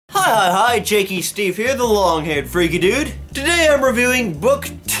hi, Jakey Stief here, the long-haired freaky dude. Today I'm reviewing Book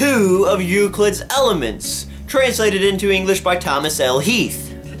 2 of Euclid's Elements, translated into English by Thomas L.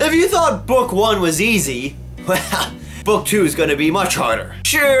 Heath. If you thought Book 1 was easy, well, Book 2 is gonna be much harder.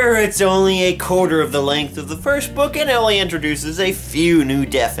 Sure, it's only a quarter of the length of the first book and only introduces a few new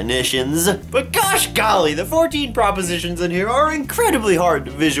definitions, but gosh golly, the 14 propositions in here are incredibly hard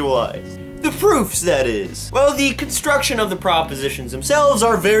to visualize. The proofs, that is. Well, the construction of the propositions themselves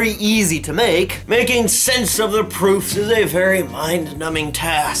are very easy to make. Making sense of the proofs is a very mind-numbing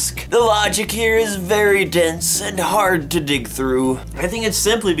task. The logic here is very dense and hard to dig through. I think it's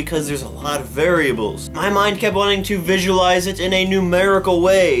simply because there's a lot of variables. My mind kept wanting to visualize it in a numerical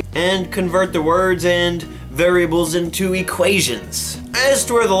way and convert the words and variables into equations. As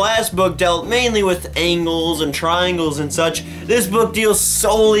to where the last book dealt mainly with angles and triangles and such, this book deals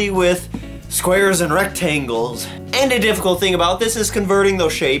solely with squares and rectangles. And a difficult thing about this is converting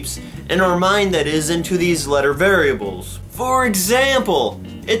those shapes, in our mind that is, into these letter variables. For example,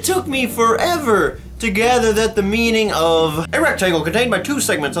 it took me forever to gather that the meaning of a rectangle contained by two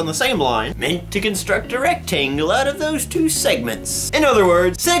segments on the same line meant to construct a rectangle out of those two segments. In other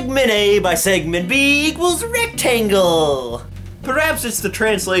words, segment A by segment B equals rectangle. Perhaps it's the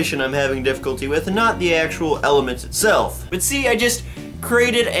translation I'm having difficulty with and not the actual elements itself. But see, I just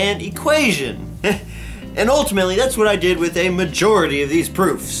created an equation. And ultimately, that's what I did with a majority of these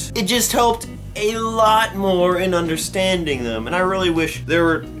proofs. It just helped a lot more in understanding them, and I really wish there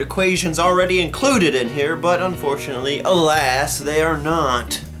were equations already included in here, but unfortunately, alas, they are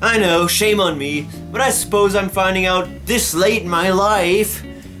not. I know, shame on me, but I suppose I'm finding out this late in my life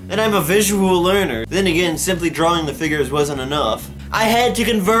that I'm a visual learner. Then again, simply drawing the figures wasn't enough. I had to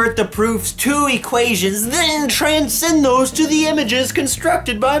convert the proofs to equations, then transcend those to the images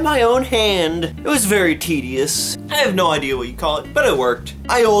constructed by my own hand. It was very tedious. I have no idea what you call it, but it worked.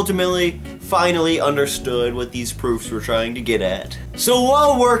 I ultimately, finally understood what these proofs were trying to get at. So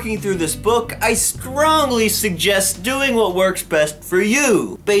while working through this book, I strongly suggest doing what works best for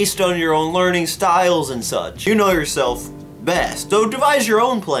you, based on your own learning styles and such. You know yourself best, so devise your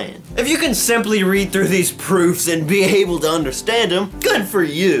own plan. If you can simply read through these proofs and be able to understand them, good for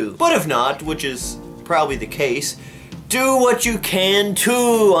you. But if not, which is probably the case, do what you can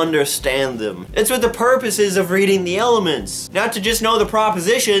to understand them. It's what the purpose is of reading the elements. Not to just know the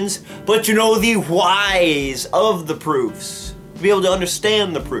propositions, but to know the whys of the proofs. To be able to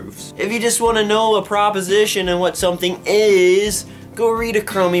understand the proofs. If you just want to know a proposition and what something is, go read a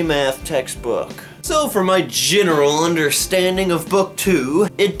crummy math textbook. So for my general understanding of Book 2,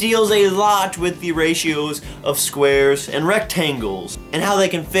 it deals a lot with the ratios of squares and rectangles, and how they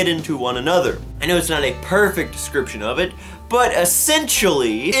can fit into one another. I know it's not a perfect description of it, but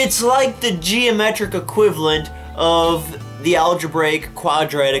essentially, it's like the geometric equivalent of the algebraic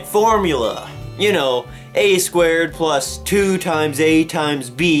quadratic formula. You know, a squared plus 2 times a times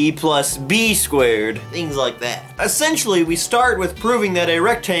b plus b squared, things like that. Essentially, we start with proving that a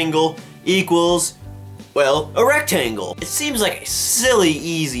rectangle equals, well, a rectangle. It seems like a silly,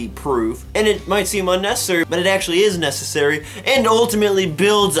 easy proof, and it might seem unnecessary, but it actually is necessary, and ultimately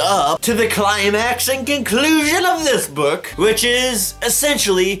builds up to the climax and conclusion of this book, which is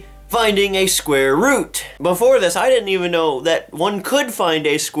essentially finding a square root. Before this, I didn't even know that one could find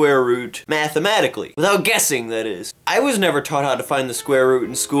a square root mathematically, without guessing, that is. I was never taught how to find the square root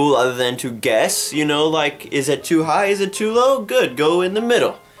in school other than to guess, you know, like, is it too high, is it too low? Good, go in the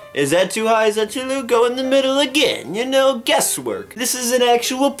middle. Is that too high, is that too low? Go in the middle again, you know, guesswork. This is an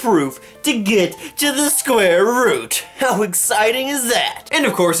actual proof to get to the square root. How exciting is that? And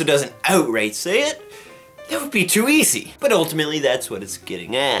of course it doesn't outright say it. That would be too easy. But ultimately that's what it's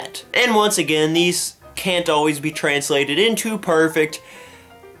getting at. And once again, these can't always be translated into perfect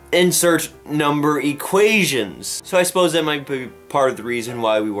insert number equations. So I suppose that might be part of the reason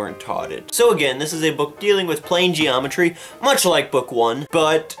why we weren't taught it. So again, this is a book dealing with plane geometry, much like Book 1,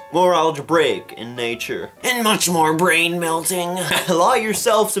 but more algebraic in nature. And much more brain melting. Allow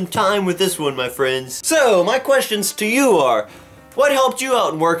yourself some time with this one, my friends. So, my questions to you are, what helped you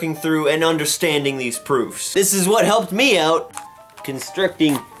out in working through and understanding these proofs? This is what helped me out,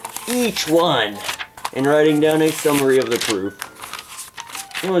 constructing each one and writing down a summary of the proof.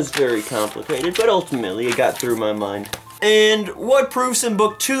 It was very complicated, but ultimately it got through my mind. And what proofs in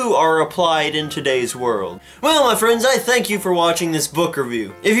Book 2 are applied in today's world? Well, my friends, I thank you for watching this book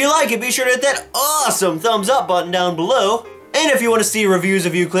review. If you like it, be sure to hit that awesome thumbs up button down below. And if you want to see reviews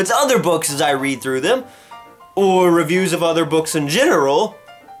of Euclid's other books as I read through them, or reviews of other books in general,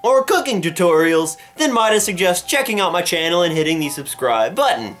 or cooking tutorials, then might I suggest checking out my channel and hitting the subscribe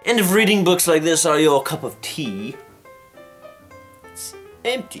button. And if reading books like this are your cup of tea, it's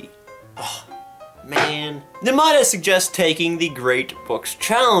empty. Oh, man. Then might I suggest taking the Great Books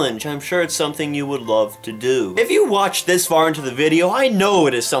Challenge? I'm sure it's something you would love to do. If you watched this far into the video, I know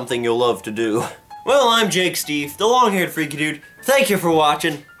it is something you'll love to do. Well, I'm Jake Stief, the long-haired freaky dude. Thank you for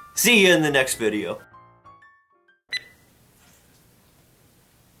watching. See you in the next video.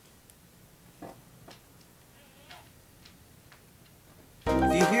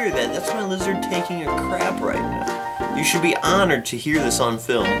 If you hear that, that's my lizard taking a crap right now. You should be honored to hear this on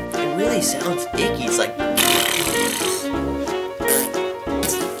film. It really sounds icky. It's like...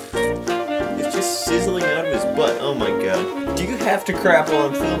 it's just sizzling out of his butt. Oh my god. Do you have to crap while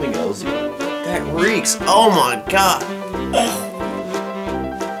I'm filming, Elsie? That reeks. Oh my god. Ugh.